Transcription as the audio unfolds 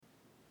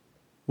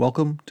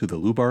Welcome to the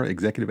Lubar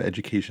Executive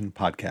Education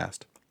Podcast.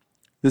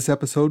 This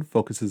episode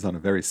focuses on a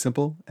very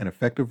simple and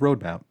effective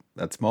roadmap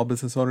that small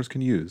business owners can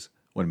use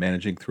when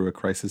managing through a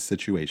crisis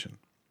situation.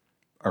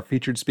 Our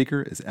featured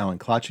speaker is Alan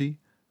Klotche,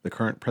 the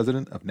current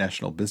president of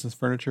National Business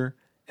Furniture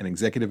and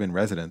executive in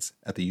residence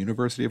at the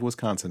University of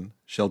Wisconsin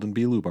Sheldon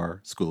B. Lubar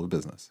School of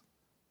Business.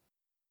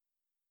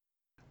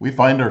 We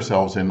find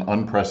ourselves in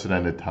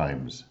unprecedented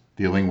times,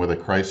 dealing with a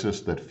crisis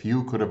that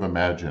few could have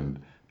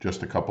imagined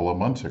just a couple of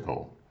months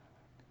ago.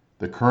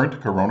 The current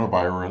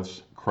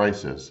coronavirus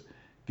crisis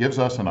gives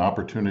us an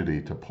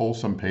opportunity to pull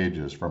some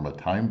pages from a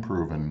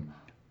time-proven,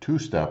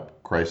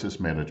 two-step crisis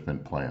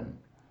management plan.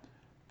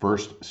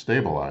 First,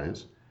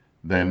 stabilize,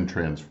 then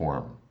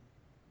transform.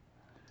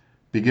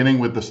 Beginning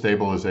with the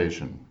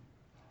stabilization.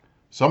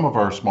 Some of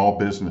our small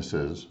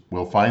businesses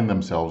will find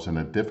themselves in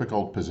a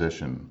difficult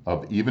position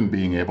of even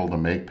being able to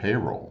make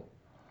payroll.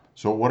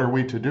 So what are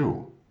we to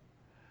do?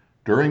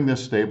 During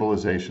this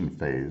stabilization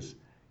phase,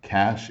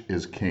 cash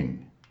is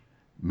king.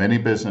 Many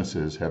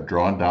businesses have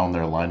drawn down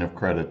their line of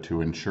credit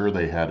to ensure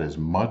they had as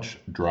much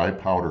dry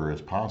powder as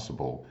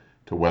possible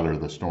to weather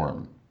the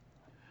storm.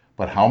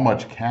 But how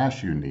much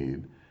cash you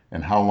need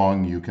and how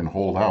long you can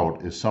hold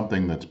out is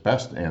something that's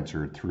best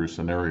answered through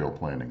scenario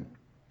planning.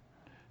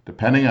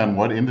 Depending on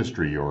what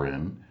industry you're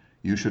in,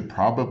 you should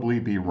probably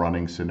be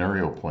running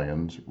scenario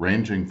plans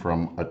ranging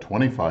from a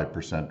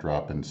 25%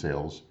 drop in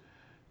sales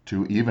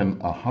to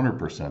even a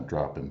 100%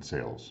 drop in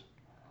sales.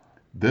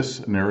 This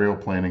scenario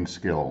planning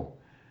skill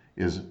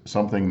is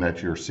something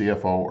that your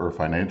CFO or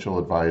financial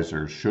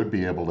advisor should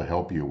be able to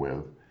help you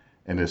with,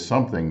 and is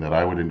something that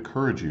I would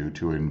encourage you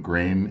to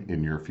ingrain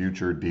in your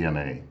future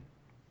DNA.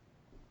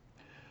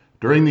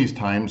 During these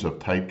times of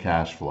tight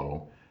cash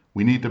flow,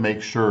 we need to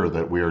make sure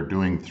that we are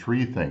doing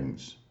three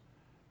things.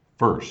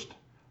 First,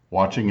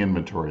 watching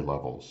inventory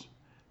levels.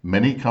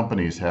 Many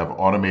companies have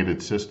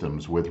automated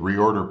systems with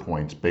reorder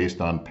points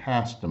based on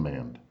past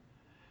demand.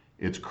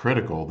 It's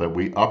critical that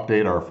we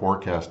update our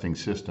forecasting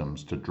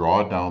systems to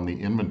draw down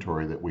the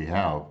inventory that we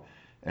have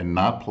and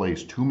not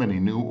place too many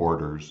new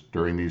orders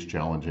during these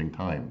challenging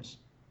times.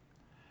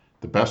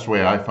 The best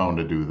way I found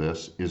to do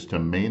this is to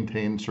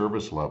maintain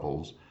service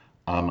levels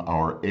on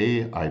our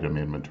A item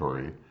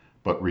inventory,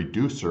 but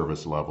reduce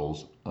service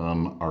levels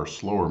on our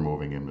slower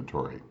moving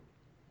inventory.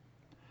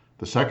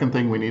 The second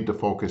thing we need to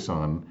focus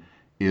on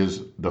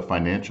is the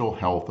financial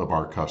health of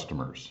our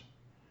customers.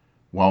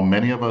 While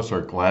many of us are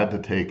glad to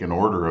take an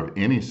order of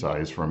any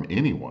size from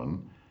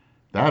anyone,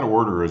 that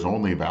order is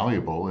only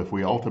valuable if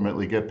we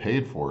ultimately get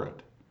paid for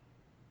it.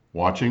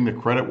 Watching the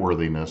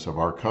creditworthiness of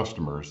our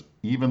customers,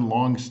 even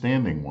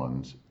long-standing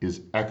ones,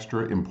 is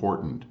extra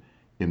important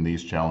in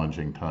these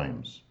challenging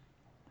times.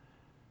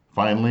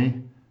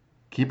 Finally,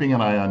 keeping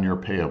an eye on your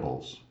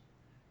payables.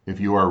 If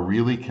you are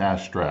really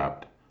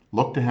cash-strapped,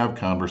 look to have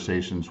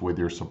conversations with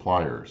your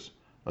suppliers,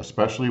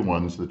 especially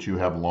ones that you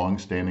have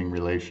long-standing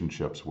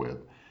relationships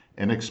with,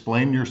 and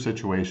explain your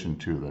situation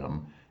to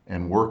them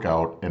and work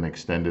out an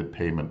extended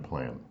payment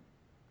plan.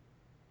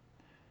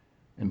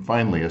 And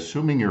finally,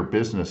 assuming your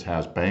business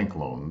has bank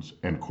loans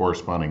and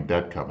corresponding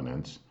debt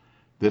covenants,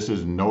 this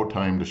is no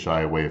time to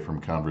shy away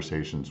from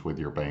conversations with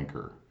your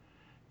banker.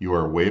 You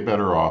are way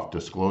better off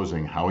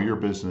disclosing how your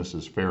business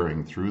is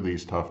faring through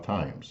these tough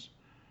times.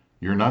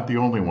 You're not the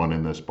only one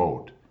in this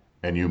boat,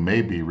 and you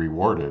may be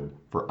rewarded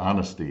for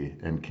honesty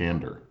and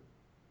candor.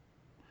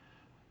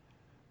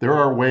 There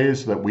are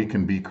ways that we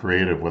can be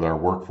creative with our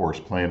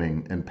workforce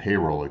planning and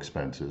payroll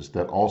expenses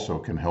that also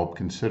can help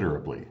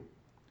considerably.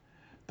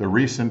 The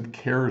recent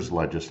CARES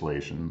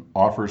legislation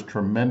offers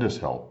tremendous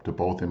help to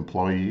both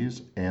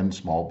employees and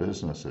small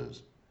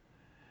businesses.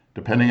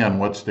 Depending on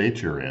what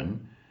state you're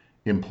in,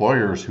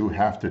 employers who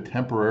have to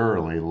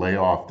temporarily lay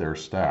off their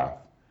staff,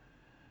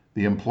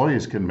 the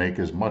employees can make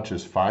as much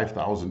as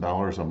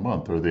 $5,000 a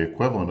month, or the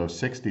equivalent of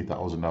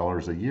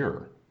 $60,000 a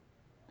year.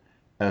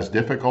 As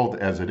difficult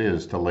as it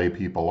is to lay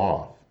people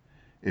off,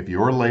 if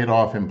your laid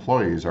off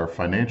employees are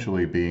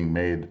financially being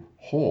made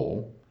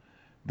whole,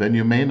 then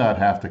you may not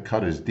have to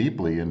cut as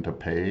deeply into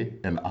pay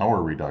and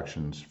hour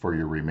reductions for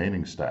your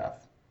remaining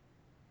staff.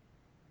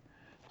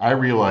 I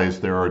realize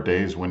there are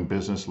days when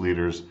business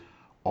leaders,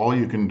 all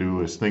you can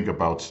do is think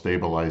about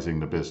stabilizing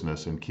the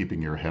business and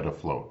keeping your head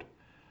afloat.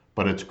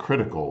 But it's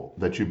critical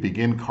that you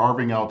begin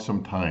carving out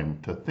some time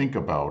to think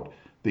about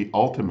the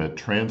ultimate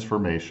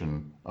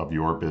transformation of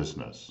your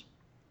business.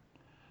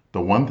 The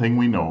one thing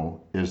we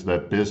know is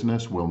that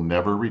business will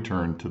never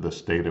return to the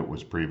state it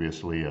was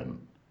previously in.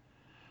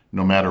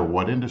 No matter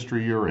what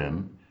industry you're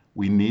in,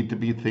 we need to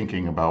be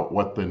thinking about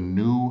what the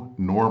new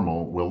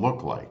normal will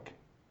look like.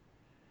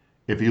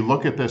 If you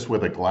look at this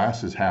with a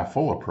glass is half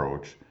full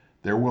approach,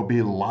 there will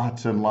be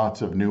lots and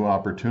lots of new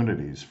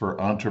opportunities for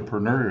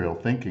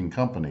entrepreneurial thinking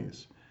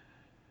companies.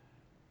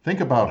 Think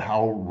about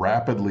how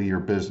rapidly your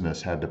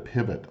business had to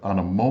pivot on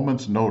a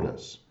moment's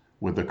notice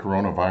with the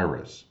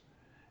coronavirus.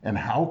 And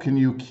how can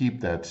you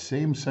keep that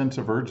same sense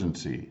of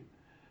urgency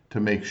to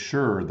make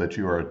sure that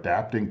you are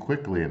adapting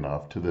quickly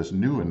enough to this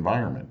new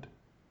environment?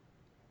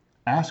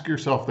 Ask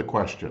yourself the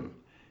question,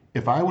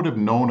 If I would have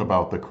known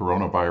about the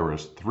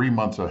coronavirus 3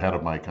 months ahead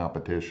of my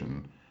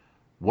competition,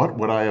 what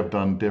would I have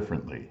done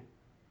differently?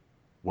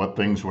 What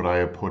things would I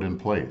have put in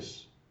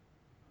place?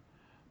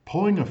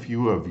 Pulling a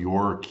few of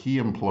your key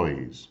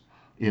employees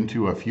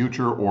into a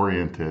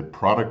future-oriented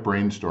product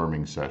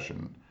brainstorming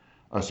session,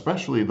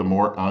 especially the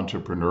more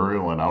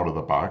entrepreneurial and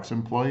out-of-the-box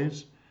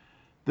employees,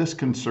 this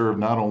can serve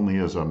not only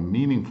as a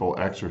meaningful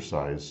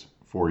exercise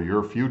for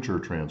your future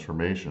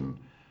transformation,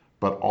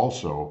 but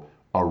also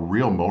a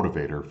real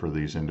motivator for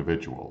these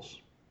individuals.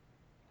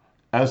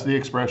 As the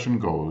expression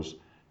goes,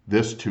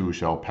 this too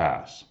shall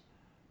pass.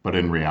 But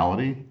in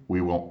reality,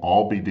 we will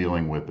all be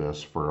dealing with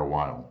this for a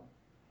while.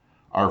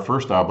 Our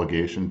first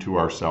obligation to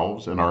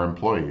ourselves and our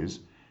employees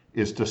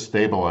is to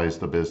stabilize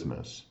the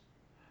business.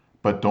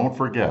 But don't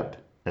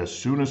forget, as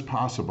soon as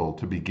possible,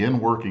 to begin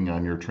working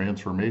on your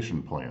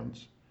transformation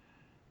plans.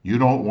 You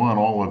don't want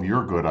all of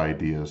your good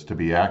ideas to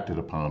be acted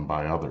upon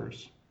by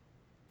others.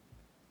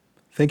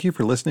 Thank you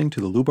for listening to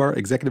the LUBAR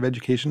Executive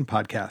Education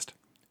Podcast.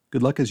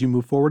 Good luck as you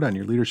move forward on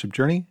your leadership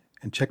journey,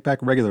 and check back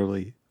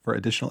regularly for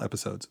additional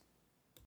episodes.